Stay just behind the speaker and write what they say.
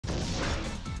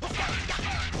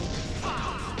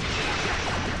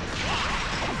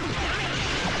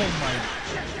my.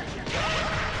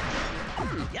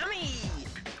 Yummy.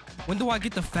 When do I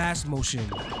get the fast motion?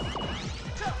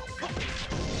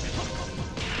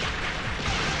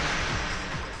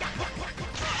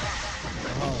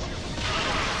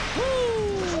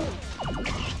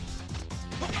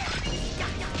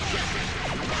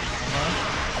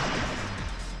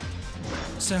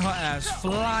 Sent her ass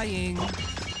flying.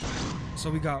 So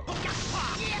we got.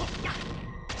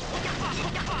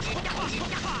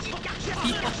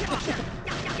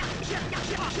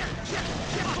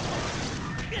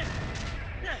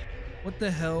 What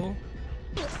the hell?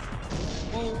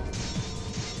 Oh.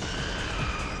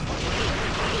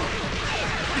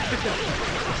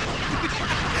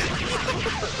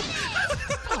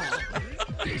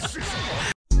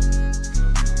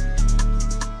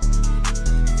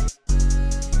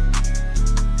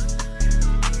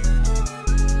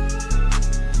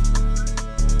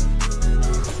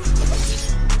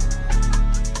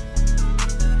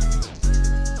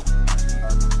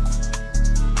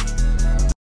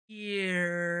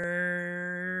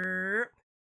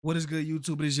 What is good,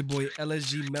 YouTube? It is your boy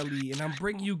LSG Melly, and I'm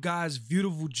bringing you guys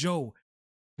Viewtiful Joe.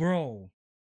 Bro.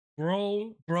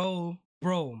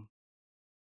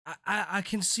 I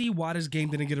can see why this game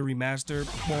didn't get a remaster.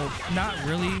 Well, not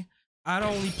really. I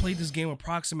only played this game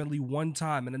approximately one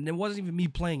time, and it wasn't even me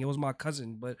playing. It was my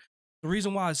cousin. But the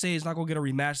reason why I say it's not gonna get a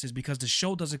remaster is because the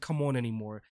show doesn't come on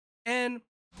anymore, and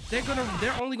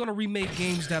they're only gonna remake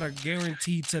games that are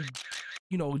guaranteed to,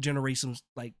 you know, generate some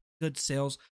like good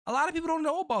sales. A lot of people don't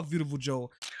know about Viewtiful Joe.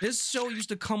 This show used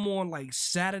to come on like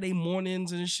Saturday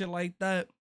mornings and shit like that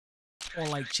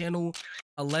on like channel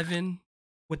 11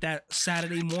 with that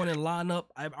Saturday morning lineup.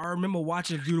 I remember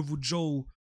watching Viewtiful Joe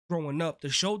growing up. The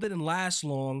show didn't last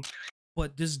long,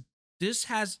 but this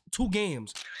has two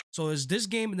games. So it's this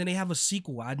game and then they have a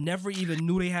sequel. I never even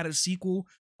knew they had a sequel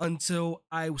until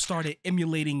I started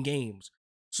emulating games.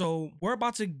 So we're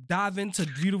about to dive into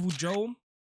Viewtiful Joe.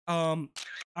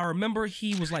 I remember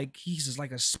he's just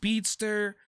like a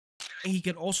speedster, and he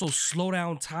could also slow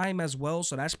down time as well,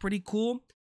 so that's pretty cool.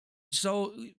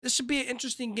 So this should be an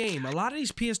interesting game. A lot of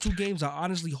these PS2 games are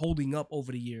honestly holding up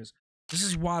over the years. This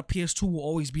is why PS2 will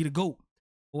always be the GOAT.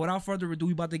 But without further ado,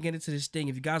 we about to get into this thing.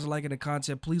 If you guys are liking the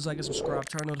content, please like and subscribe,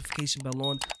 turn notification bell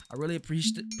on. I really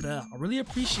appreciate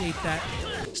that.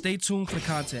 Stay tuned for the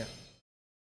content.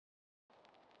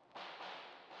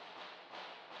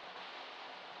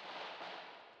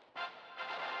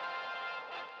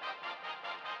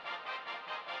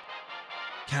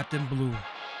 Captain Blue.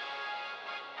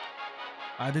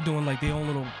 They're doing like their own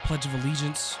little Pledge of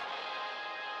Allegiance.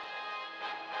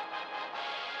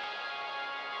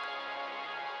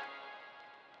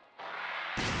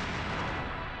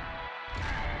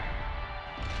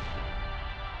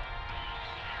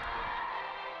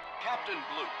 Captain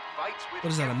Blue fights with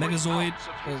what is that, a Megazord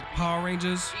or Power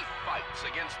Rangers? He fights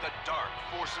against the dark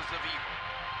forces of evil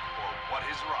for what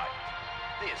is right.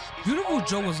 This is Viewtiful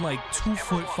Joe is like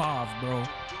 2'5", bro.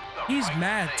 He's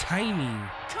mad tiny.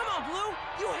 Come on, Blue.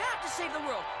 You have to save the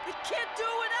world. We can't do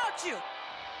it without you.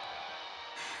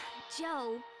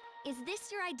 Joe, is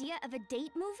this your idea of a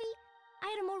date movie? I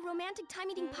had a more romantic time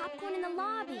eating popcorn in the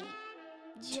lobby.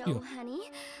 Joe,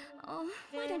 honey. Oh,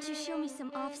 why don't you show me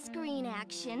some off-screen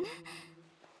action?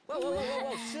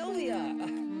 Whoa, Sylvia.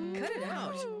 Cut it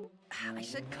out. I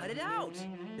said cut it out.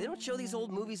 They don't show these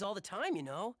old movies all the time, you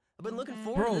know. I've been looking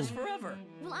forward to this forever.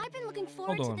 Well, I've been looking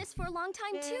forward to this for a long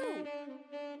time, too.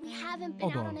 We haven't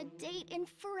been out on a date in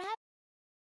forever.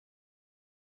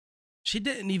 She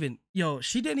didn't even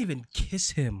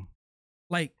kiss him.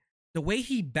 Like, the way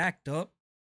he backed up,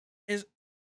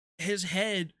 his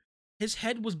head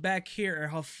was back here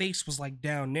and her face was like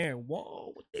down there.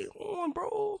 Whoa, what they on,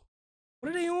 bro?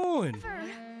 What are they on?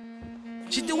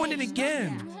 She's doing it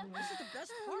again. This is the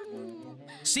best part.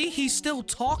 See, he's still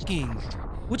talking,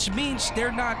 which means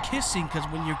they're not kissing, because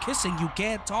when you're kissing, you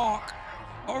can't talk.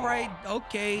 All right,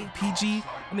 okay, PG,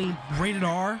 rated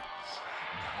R. Now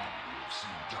you've seen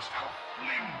just how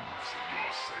flimsy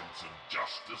your sense of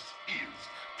justice is,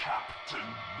 Captain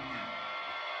Blue.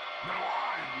 Now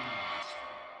I rule this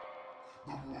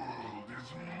world. The world is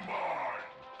mine.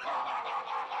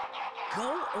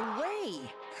 Go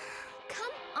away.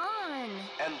 Come on.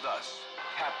 And thus,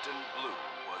 Captain Blue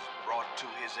was brought to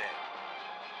his end.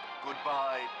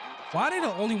 Goodbye, beautiful. Why are they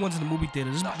the only ones in the movie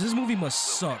theater? This movie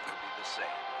must suck.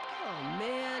 Oh,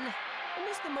 man. I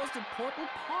missed the most important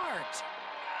part.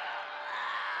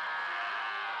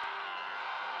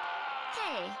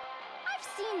 Hey, I've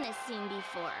seen this scene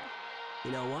before.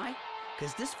 You know why?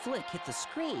 Because this flick hit the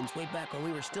screens way back when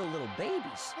we were still little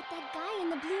babies. But that guy in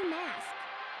the blue mask,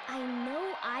 I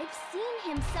know I've seen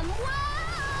him somewhere.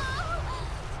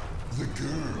 The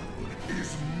girl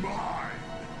is mine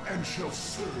and shall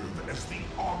serve as the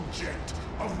object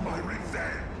of my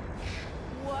revenge.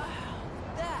 Wow,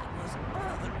 that was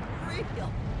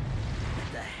unreal.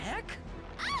 What the heck?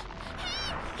 Ah!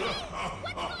 Hey!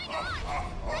 What's going on?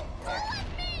 Let go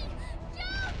of me!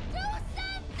 Joe, do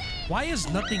something! Why is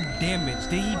nothing damaged?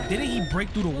 Didn't he break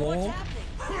through the wall?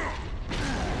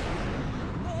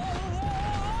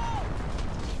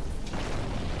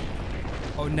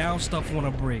 Oh, now stuff wanna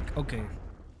break. Okay.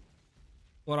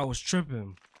 Thought I was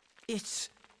tripping. It's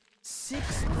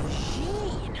Six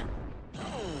Machine.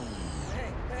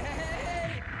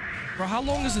 Hey. Bro, how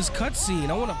long is this cutscene?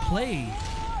 I wanna play.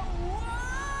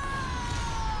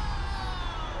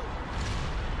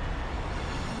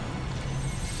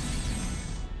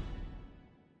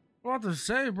 What to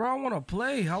say, bro? I wanna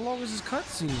play. How long is this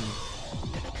cutscene?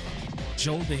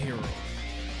 Joe the hero.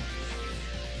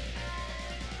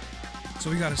 So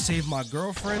we gotta save my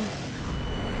girlfriend.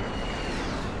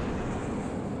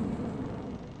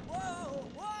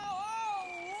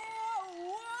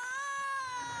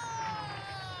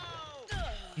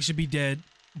 He should be dead,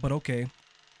 but okay.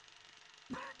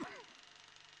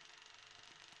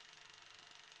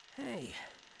 Hey,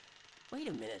 wait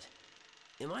a minute.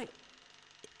 Am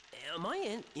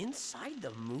I inside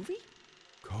the movie?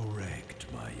 Correct,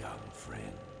 my young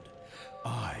friend.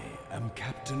 I am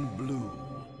Captain Blue.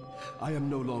 I am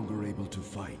no longer able to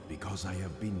fight because I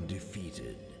have been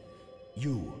defeated.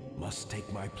 You must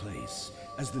take my place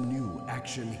as the new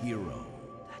action hero.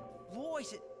 That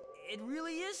voice, it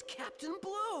really is Captain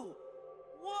Blue.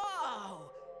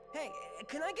 Whoa! Hey,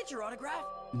 can I get your autograph?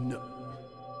 No,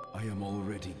 I am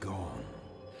already gone.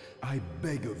 I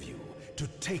beg of you to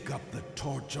take up the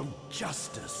torch of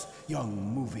justice, young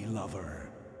movie lover.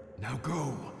 Now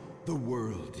go. The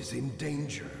world is in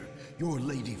danger. Your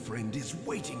lady friend is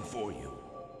waiting for you.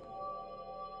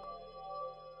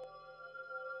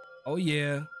 Oh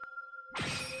yeah.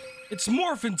 It's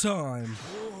morphin' time.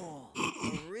 Cool.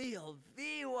 A real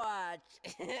V-Watch.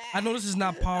 I know this is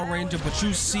not Power Ranger, but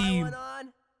you see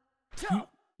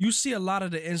you see a lot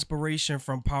of the inspiration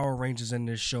from Power Rangers in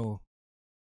this show.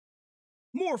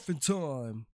 Morphin'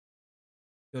 time.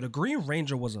 Yo, the Green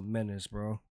Ranger was a menace,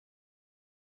 bro.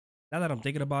 Now that I'm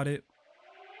thinking about it.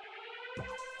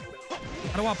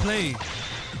 How do I play?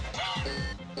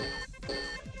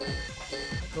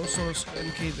 No source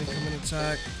indicate incoming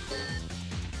attack.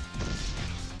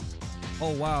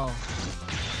 Oh wow.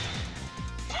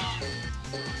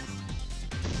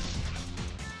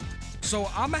 So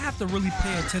I'm gonna have to really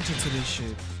pay attention to this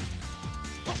shit.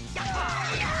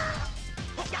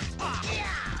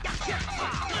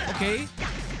 Okay.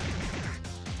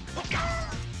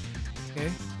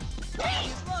 Okay.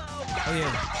 Oh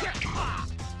yeah.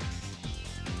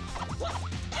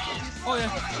 Oh yeah.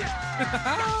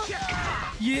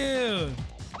 Yeah.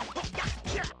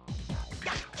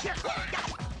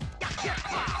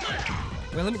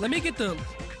 Wait, let me get the.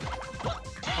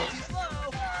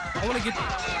 I want to get.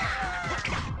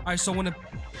 All right, so when the.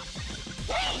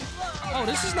 Oh,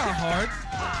 this is not hard.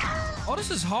 Oh,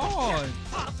 this is hard.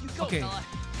 Okay.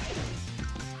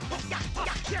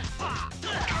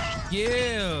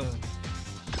 Yeah.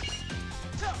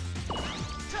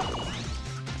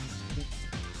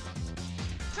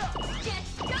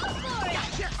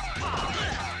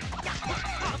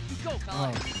 Just go for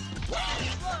it!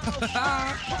 Oh.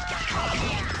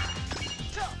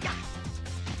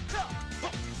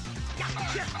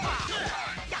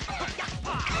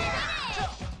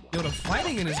 Yo, the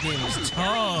fighting in this game is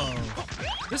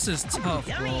tough. This is tough,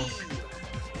 bro.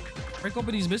 Break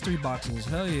open these mystery boxes.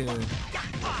 Hell yeah.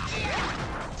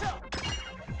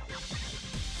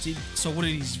 See, so what are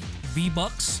these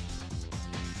V-Bucks?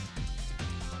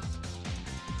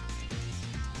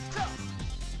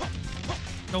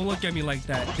 Don't look at me like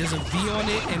that. There's a V on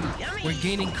it and we're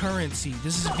gaining currency.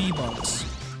 This is V-Bucks.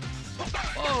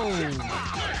 Oh.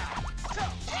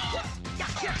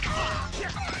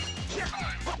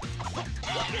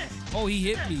 Oh, he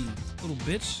hit me, little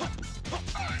bitch.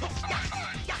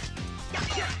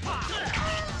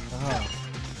 Uh-huh.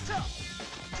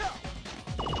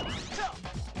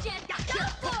 Just go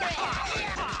for it!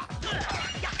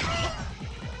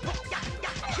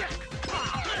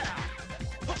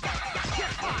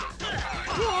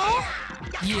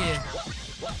 Yeah.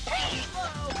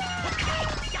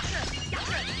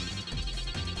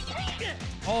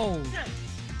 Oh.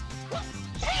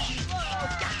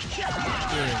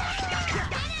 Yeah.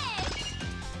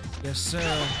 Yes,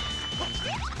 sir.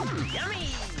 Yummy!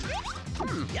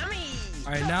 Yummy!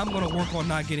 All right, now I'm gonna work on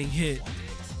not getting hit.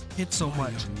 hit so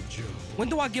much. Joe, When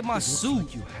do I get my it looks suit?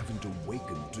 like you haven't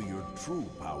awakened to your true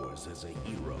powers as a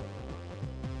hero.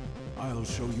 I'll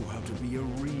show you how to be a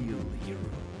real hero.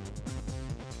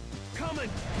 Come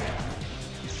and get me.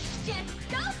 Just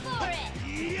go for it!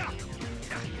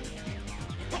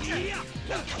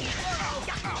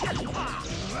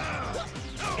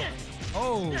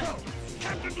 Oh.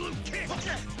 Captain Blue kick!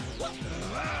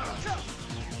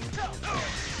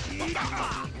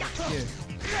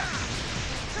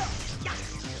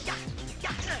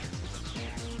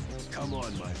 Come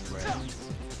on, my friend.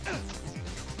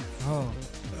 Oh.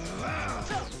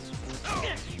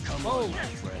 Come on, my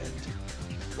friend.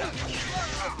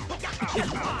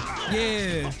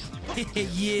 Yeah.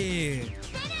 Yeah.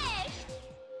 Finish!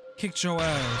 Kicked your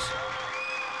ass.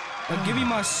 Now give me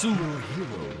my suit. Your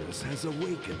hero-ness has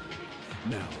awakened.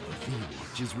 Now the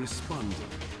Vwatch is responding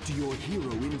to your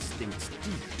hero instincts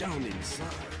deep down inside.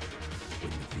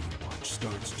 When the Vwatch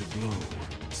starts to glow,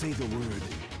 say the word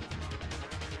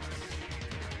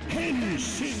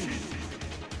Henshin!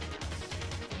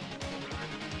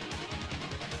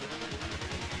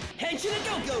 Henshin and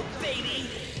go-go, baby!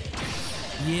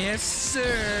 Yes,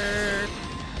 sir.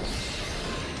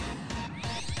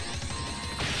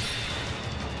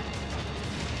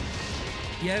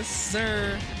 Yes,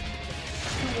 sir.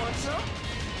 Who wants some?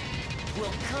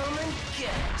 We'll come and get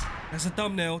it. That's a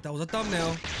thumbnail. That was a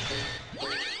thumbnail.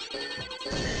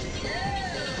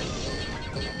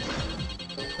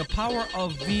 The power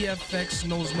of VFX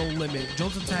knows no limit.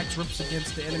 Joe's attacks rips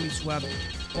against the enemy's who have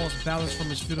lost balance from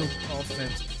his fiddle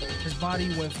offense. His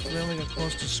body went flailing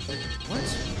across the screen. What?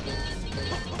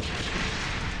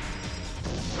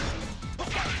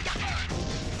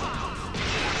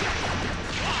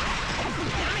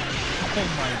 Oh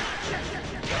my.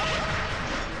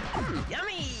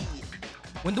 Yummy!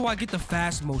 When do I get the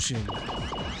fast motion?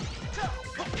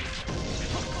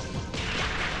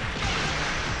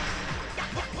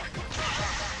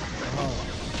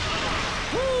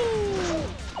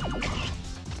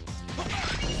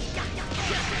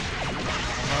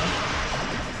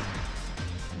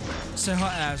 Sent her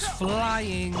ass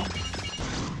flying.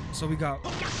 So we got.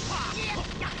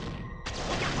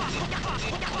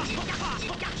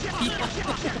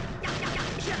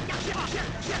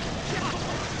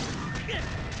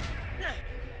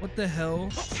 What the hell?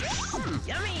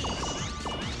 Yummy!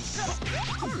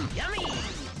 Yummy!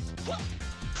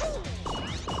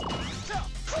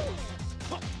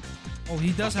 Oh,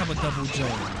 he does have a double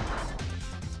jump.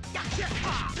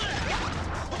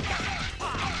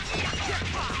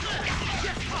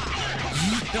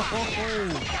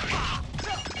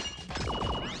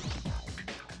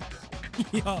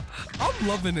 Yo, I'm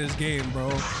loving this game, bro.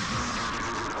 Oh.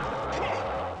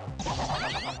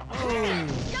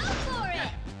 Go for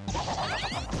it!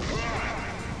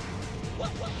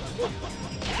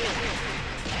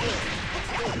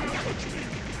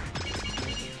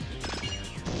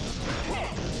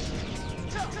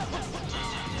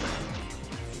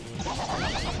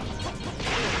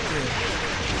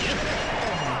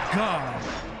 God.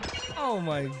 Oh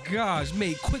my gosh,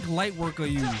 made quick light work of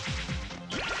you.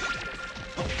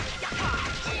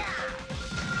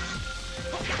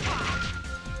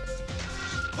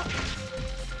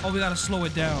 Oh, we gotta slow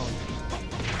it down.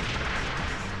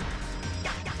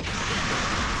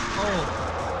 Oh.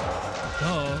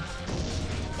 Duh.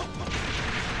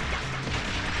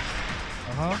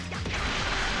 Uh-huh.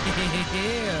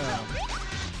 Yeah.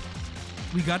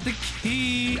 We got the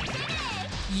key.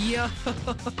 Yo.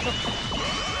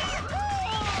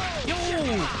 Yo.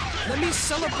 Let me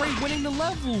celebrate winning the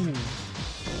level.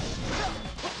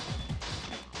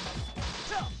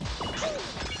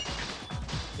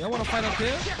 Y'all wanna fight up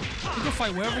there? You can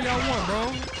fight wherever y'all want,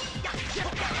 bro. You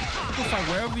can fight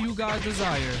wherever you guys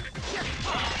desire.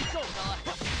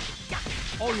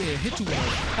 Oh yeah, hit you with a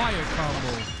fire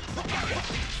combo.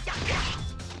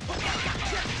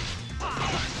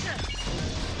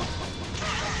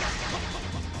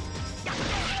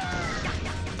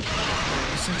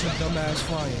 You sent your dumb ass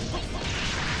flying.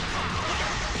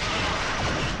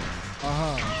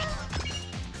 Uh-huh.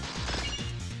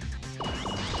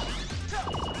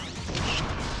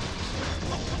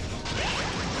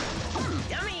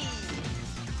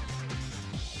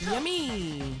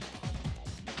 Yummy!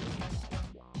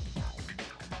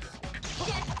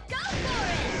 Just go for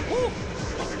it! Woo!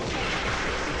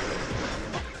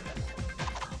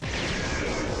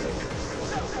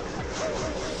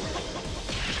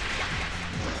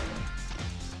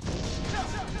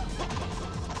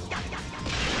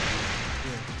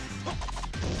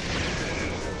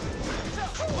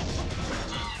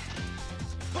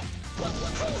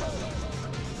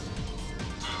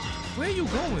 Where are you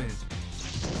going?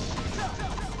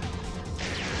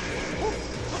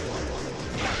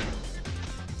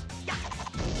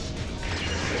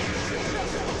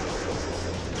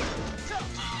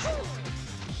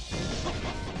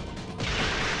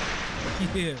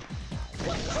 Yeah.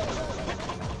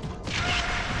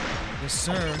 Yes,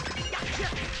 sir.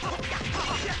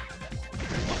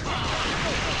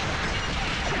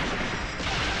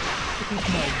 Oh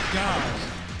my gosh.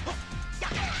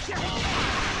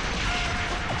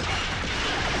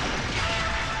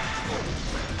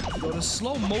 Bro, the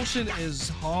slow motion is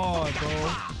hard, bro.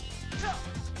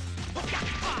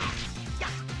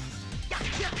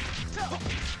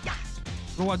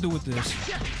 What do I do with this?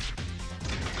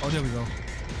 Oh, there we go.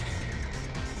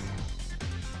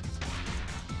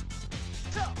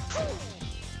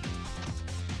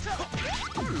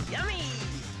 Yummy!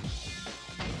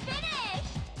 Finish!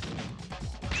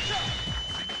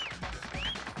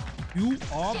 You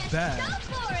are Just bad. go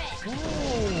for it!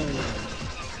 Whoa.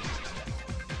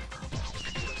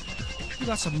 You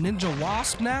got some ninja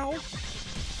wasp now?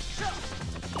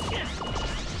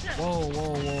 Whoa,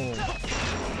 whoa, whoa.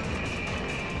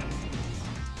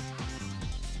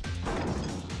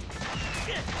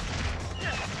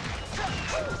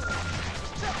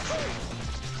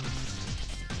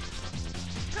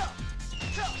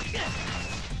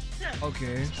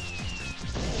 Okay.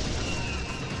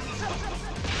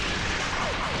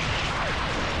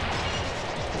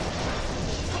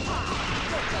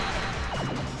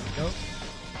 Nope.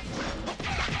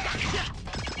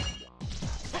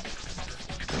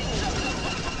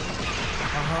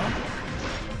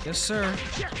 Yes, sir.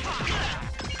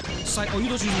 Psych. Oh, you thought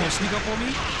you was gonna sneak up on me?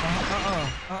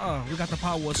 We got the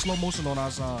power of slow motion on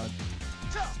our side.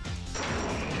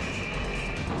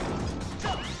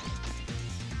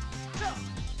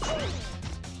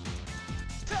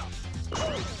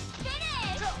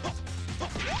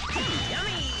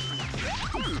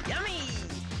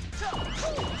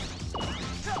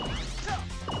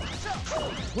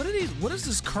 What is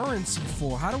this currency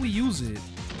for? How do we use it?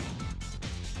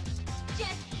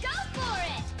 Just go for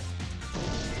it!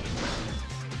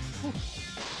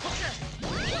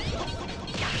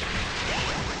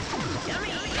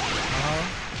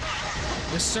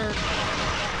 Yes, sir.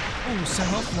 Ooh, sent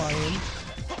her flying.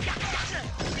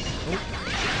 Oh.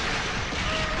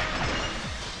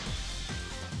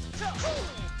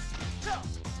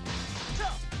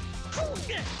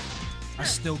 I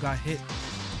still got hit.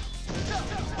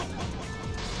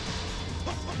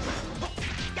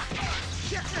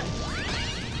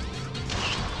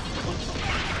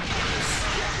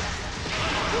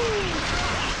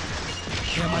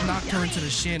 Damn, I knocked her into the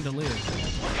chandelier.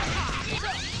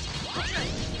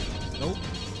 Nope.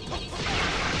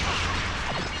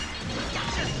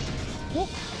 Whoop.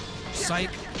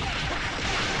 Psych.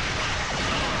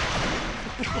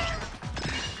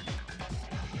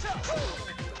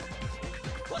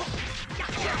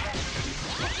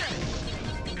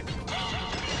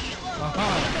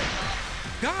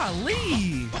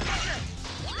 Golly.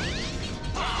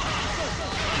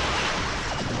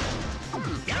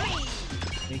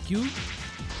 Thank you.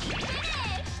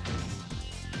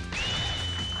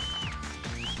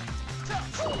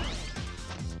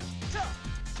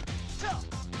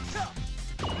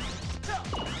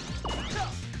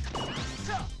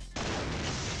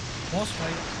 Boss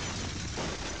fight.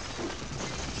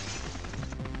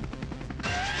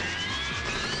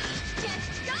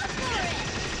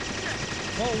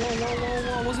 Whoa, whoa, whoa, whoa,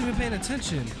 whoa. I wasn't even paying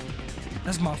attention.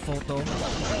 That's my fault, though.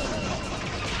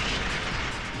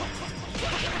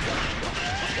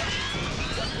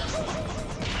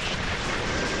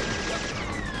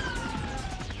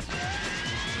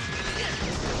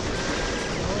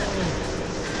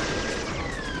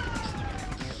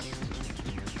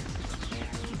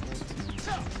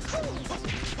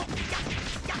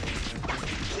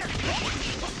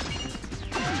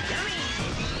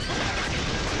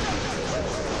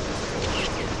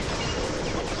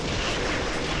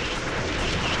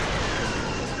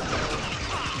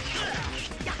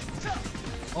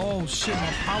 Oh shit,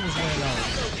 my power's ran out.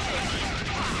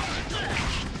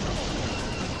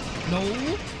 No.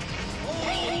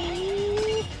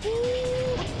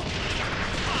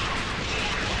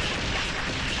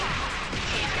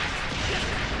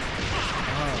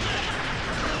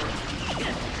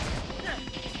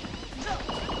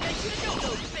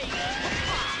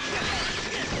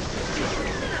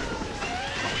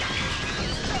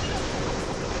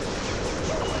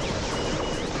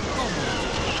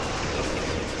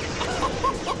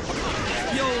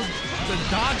 The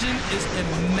dodging is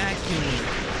immaculate.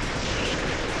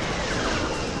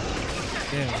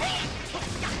 Damn.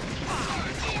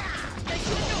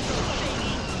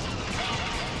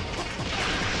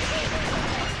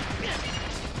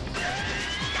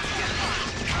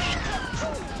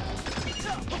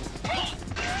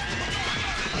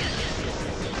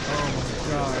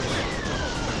 gosh.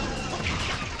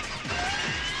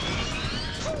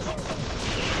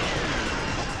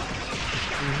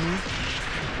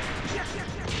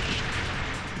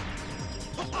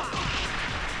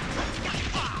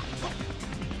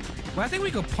 Well, I think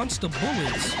we could punch the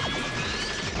bullets.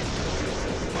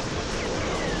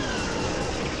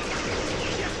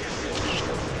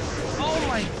 Oh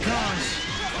my gosh.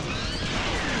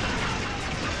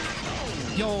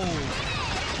 Yo.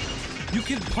 You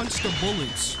can punch the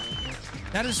bullets.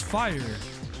 That is fire.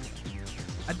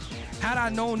 Had I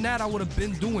known that, I would have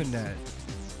been doing that.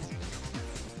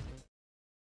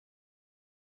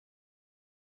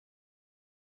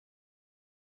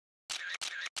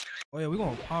 Oh yeah, we're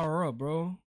gonna power up,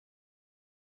 bro.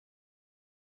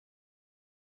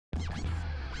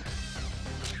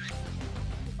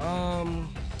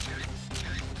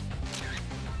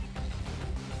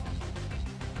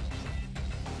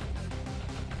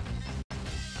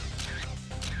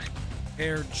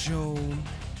 Air Joe.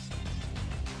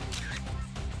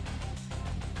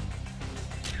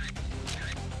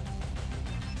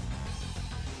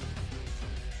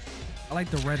 I like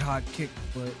the red hot kick,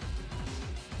 but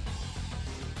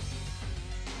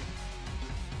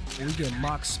we get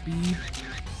mock speed.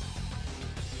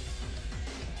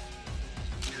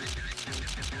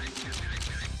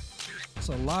 It's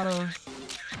a lot of.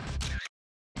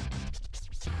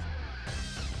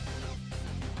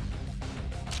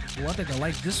 Well, I think I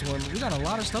like this one. We got a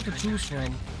lot of stuff to choose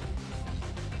from.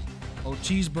 Oh,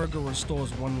 cheeseburger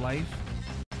restores 1 life.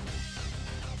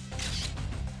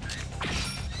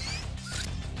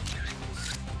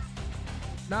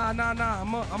 Nah. Nah.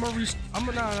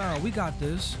 We got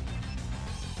this.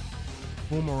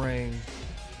 Boomerang.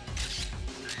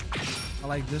 I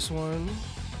like this one.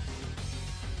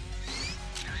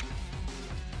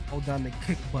 Hold down the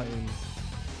kick button.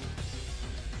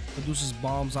 Produces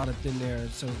bombs out of thin air.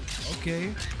 So,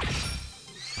 okay.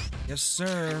 Yes,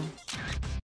 sir.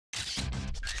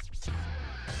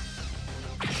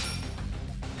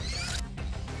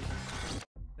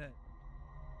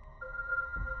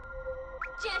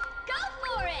 Just go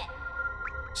for it!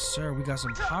 Sir, we got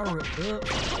some power up.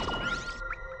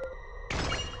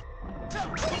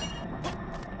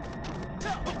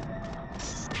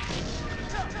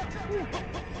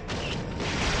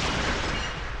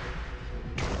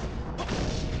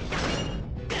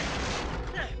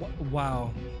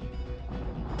 Wow.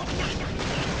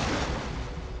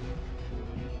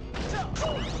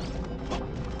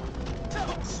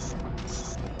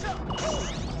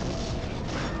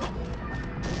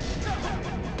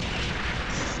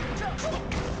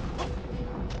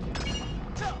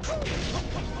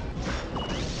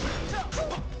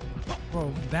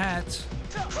 Bro, bats.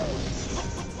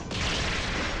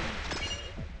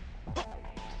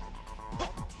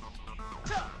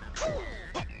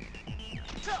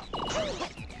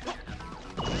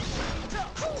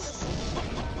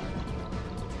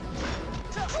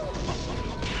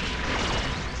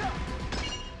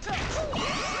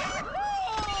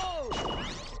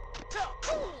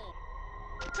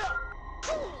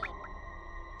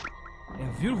 Yeah,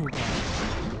 beautiful guy.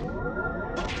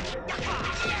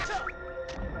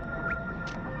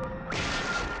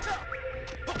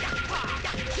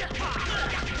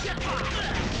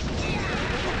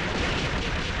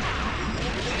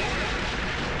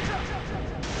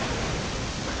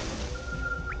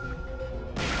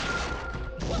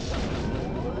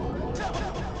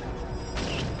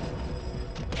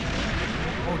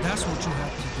 Oh, that's what you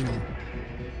have to do.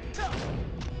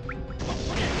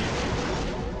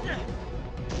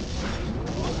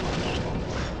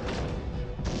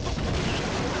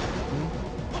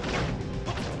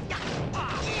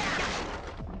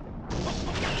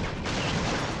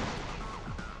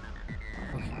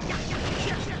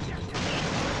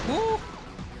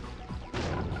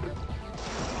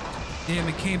 Damn,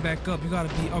 it came back up. You gotta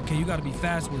be, okay, you gotta be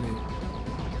fast with it.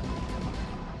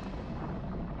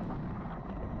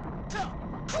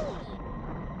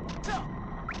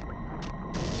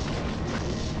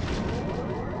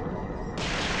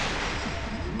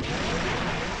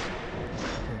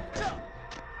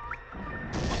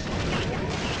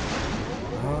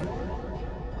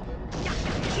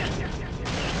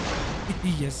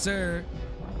 Yes, sir.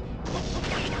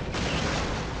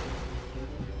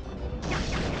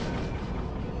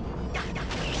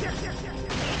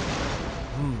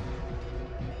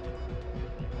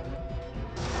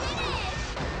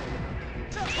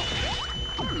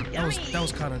 That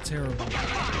was kind of terrible.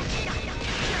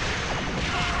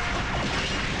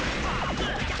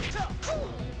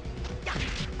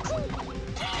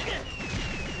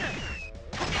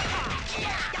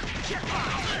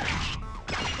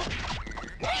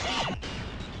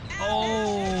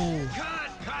 Oh.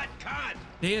 Cut!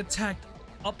 They attacked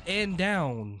up and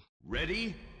down.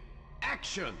 Ready?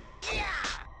 Action!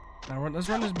 Now let's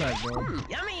run this back, bro.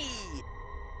 Yummy!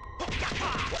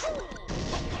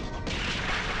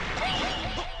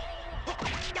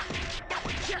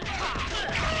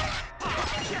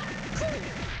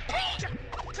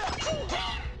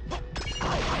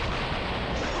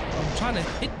 I'm trying to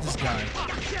hit this guy.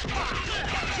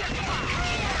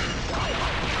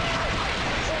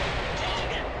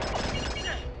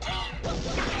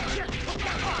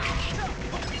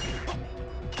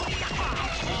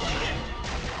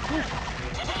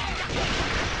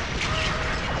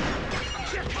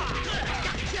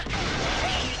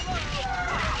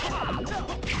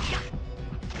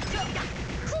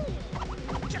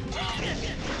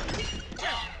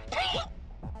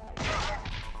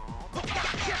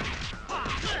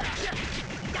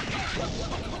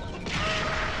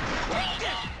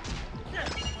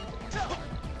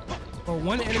 But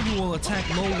one enemy will attack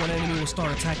low, one enemy will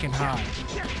start attacking high.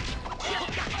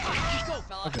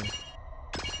 Okay.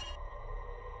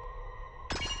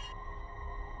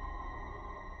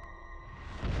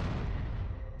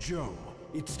 Joe,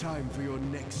 it's time for your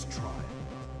next trial.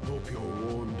 Hope you're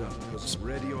warmed up, because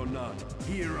ready or not,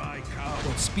 here I come.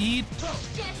 What, speed?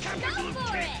 Just go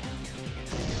for it!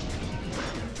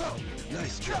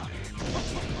 Nice try.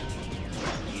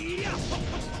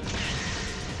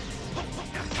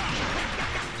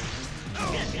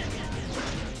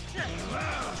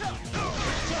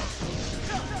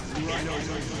 Right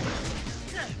over.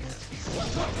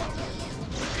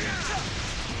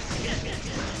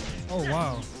 Oh,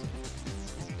 wow.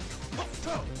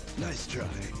 Nice try.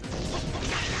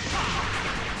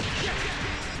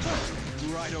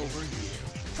 Right over here.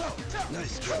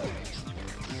 Nice try.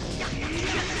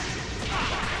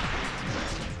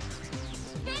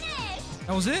 Finish!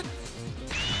 That was it?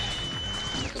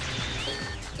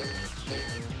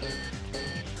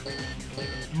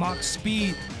 Mach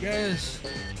speed, yes.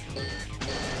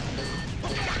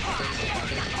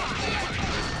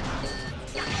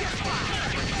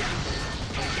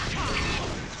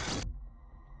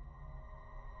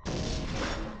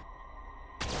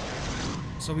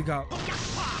 So we got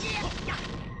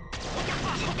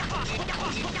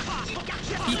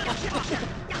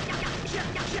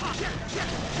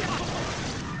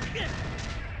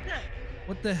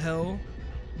what the hell?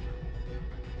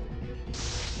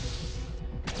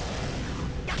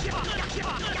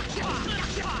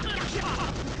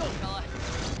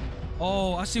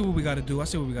 Oh, I see what we gotta do. I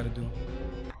see what we gotta do.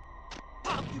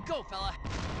 You go, fella.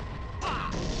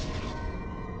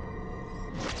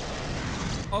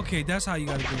 Okay, that's how you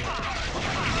gotta do it.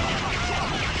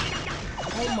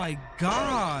 Oh my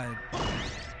god.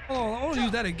 Oh, I wanna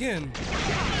use that again.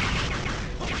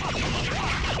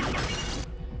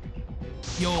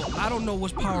 Yo, I don't know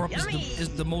which power up is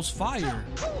the most fire.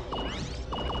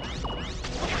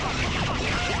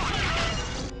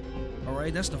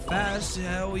 Alright, that's the fast.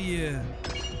 Hell yeah.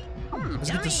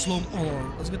 Let's get the slow. Hold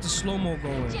on. Let's get the slow-mo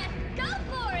going. Just go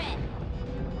for it!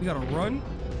 We gotta run.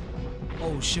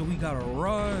 Oh shit, we gotta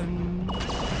run.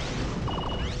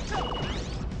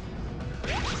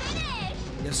 Finish!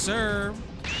 Yes, sir.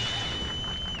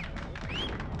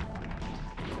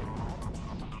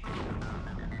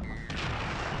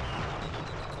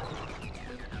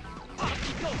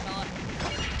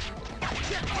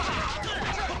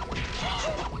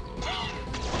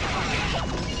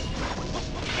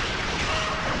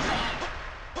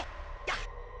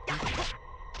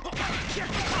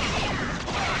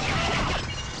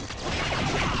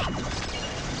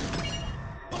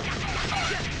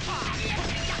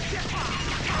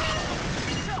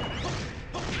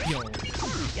 Yo.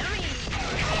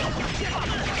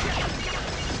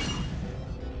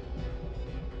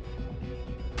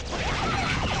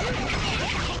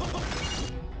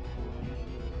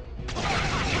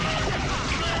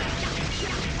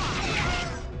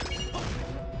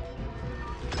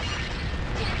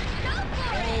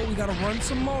 Oh, we gotta run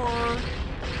some more.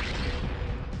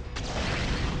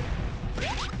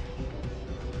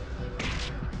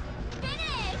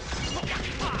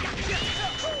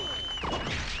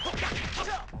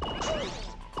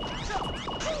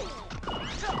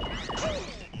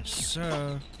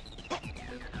 Sir.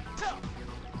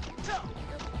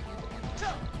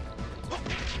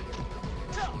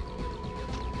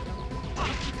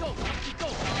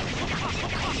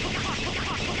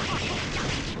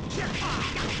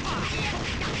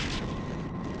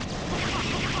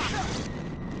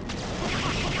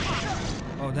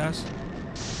 Oh, that's.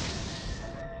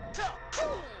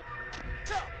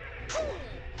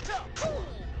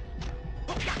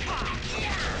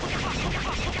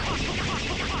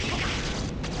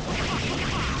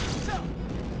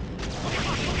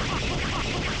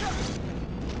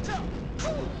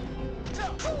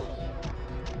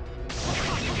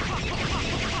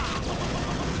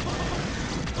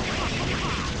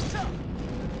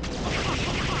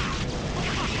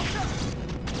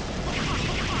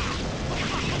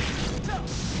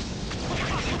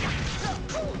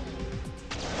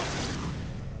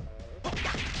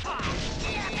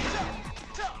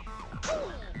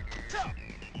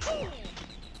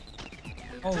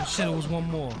 Oh shit, it was one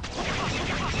more.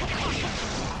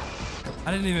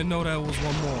 I didn't even know that it was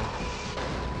one more.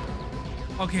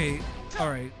 Okay,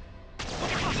 alright.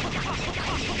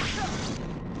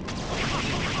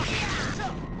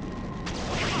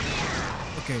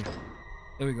 Okay,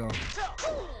 there we go.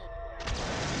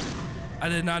 I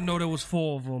did not know there was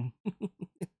 4 of them.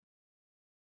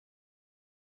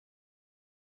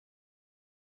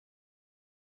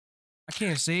 I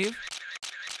can't save.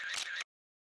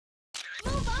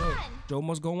 Move on! Joe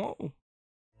must go on.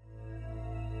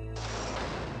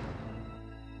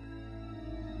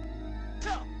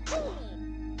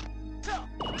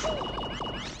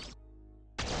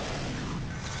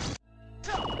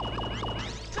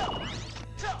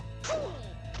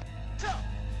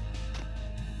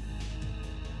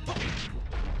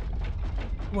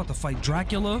 You want to fight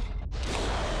Dracula?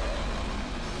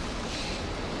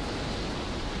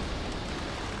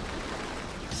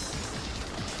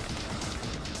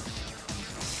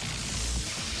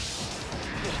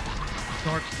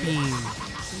 Dark Beam.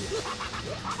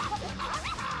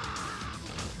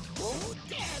 Oh,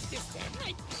 there's this time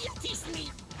my beauty's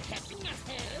me. Have you not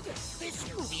heard? This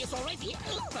movie is already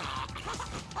over.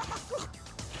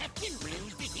 Captain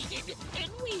Blue's defeated,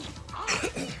 and we are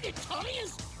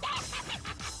victorious.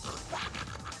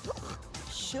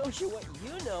 Shows you what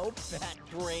you know, fat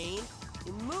brain.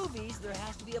 In movies, there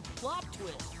has to be a plot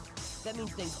twist. That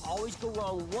means things always go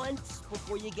wrong once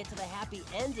before you get to the happy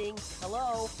ending.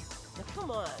 Hello? Now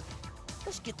come on,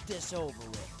 let's get this over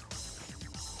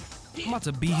with. I'm about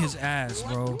to beat his ass,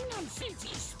 bro. What nonsense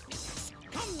he speaks.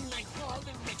 Come nightfall,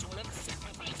 the ritual of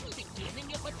sacrifice will begin in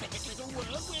your pathetic little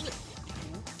world where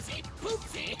oopsie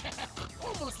poopsie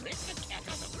almost let the cat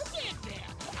out of the bed there.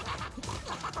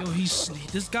 Yo,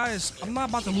 this guy is. I'm not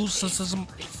about to lose to some.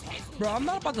 Bro, I'm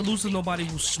not about to lose to nobody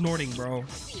who's snorting, bro.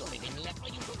 The only thing left for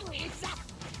you to do is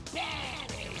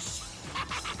perish.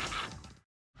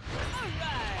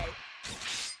 Alright,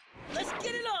 let's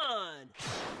get it on.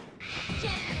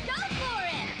 Just go for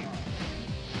it!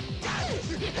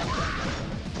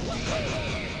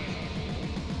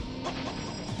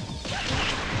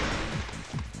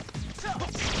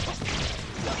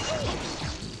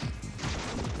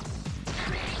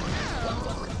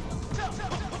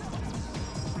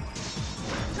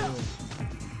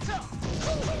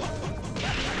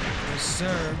 Yes,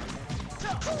 sir.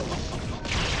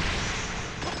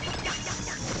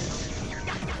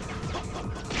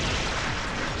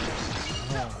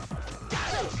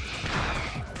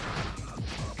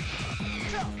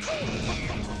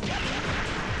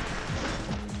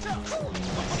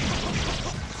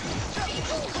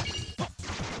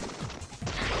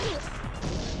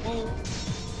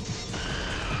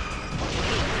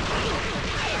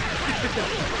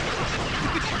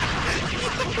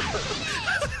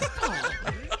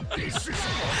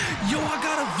 Yo, I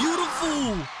got a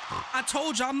beautiful. I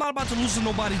told you I'm not about to lose to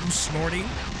nobody who's snorting.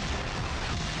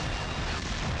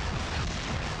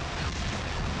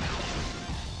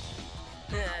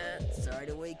 Sorry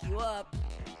to wake you up.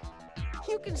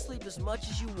 You can sleep as much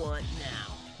as you want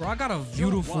now. Bro, I got a Joe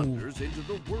beautiful. wanders into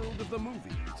the world of the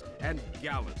movies and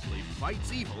gallantly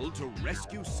fights evil to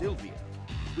rescue Sylvia.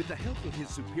 With the help of his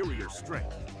superior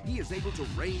strength, he is able to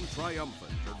reign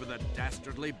triumphant over the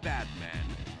dastardly bad man,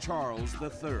 Charles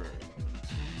III.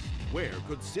 Where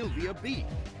could Sylvia be?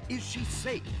 Is she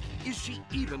safe? Is she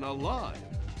even alive?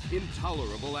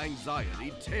 Intolerable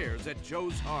anxiety tears at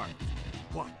Joe's heart.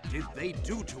 What did they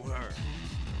do to her?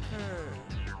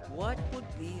 What would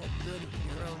be a good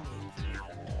hero name for me?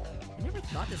 I never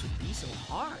thought this would be so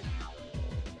hard.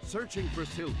 Searching for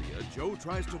Sylvia, Joe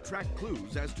tries to track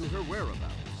clues as to her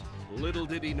whereabouts. Little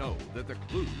did he know that the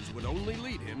clues would only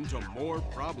lead him to more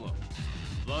problems.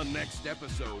 The next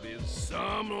episode is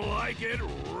Some Like It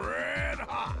Red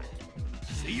Hot.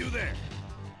 See you there.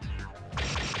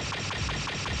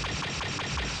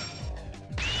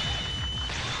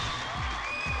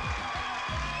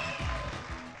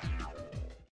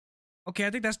 Okay,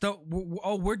 I think that's the.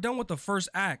 Oh, we're done with the first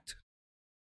act.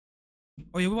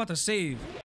 Oh yeah, we're about to save.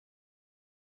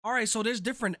 All right, so there's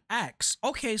different acts.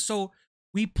 Okay, so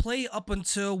we play up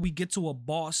until we get to a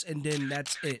boss, and then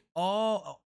that's it.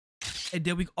 Oh, and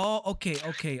then we. Oh, okay.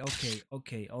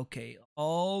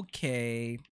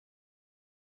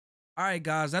 All right,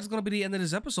 guys, that's gonna be the end of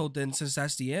this episode then, since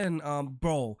that's the end.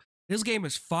 Bro, this game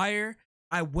is fire.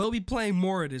 I will be playing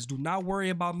more of this. Do not worry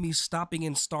about me stopping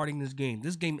and starting this game.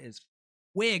 This game is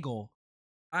wiggle.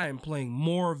 I am playing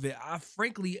more of it. I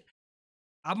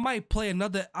might play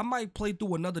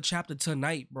through another chapter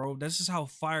tonight, bro. This is how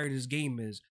fire this game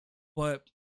is. But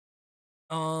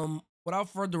without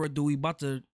further ado, I'm about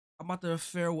to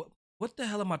what the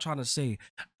hell am I trying to say?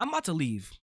 I'm about to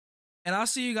leave. And I'll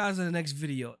see you guys in the next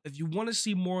video. If you want to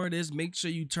see more of this, make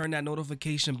sure you turn that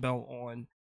notification bell on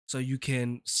so you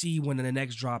can see when the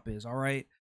next drop is, all right?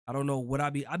 I don't know what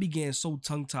I be getting so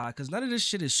tongue-tied because none of this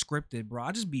shit is scripted, bro.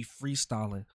 I just be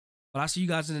freestyling. But I'll see you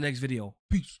guys in the next video.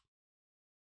 Peace.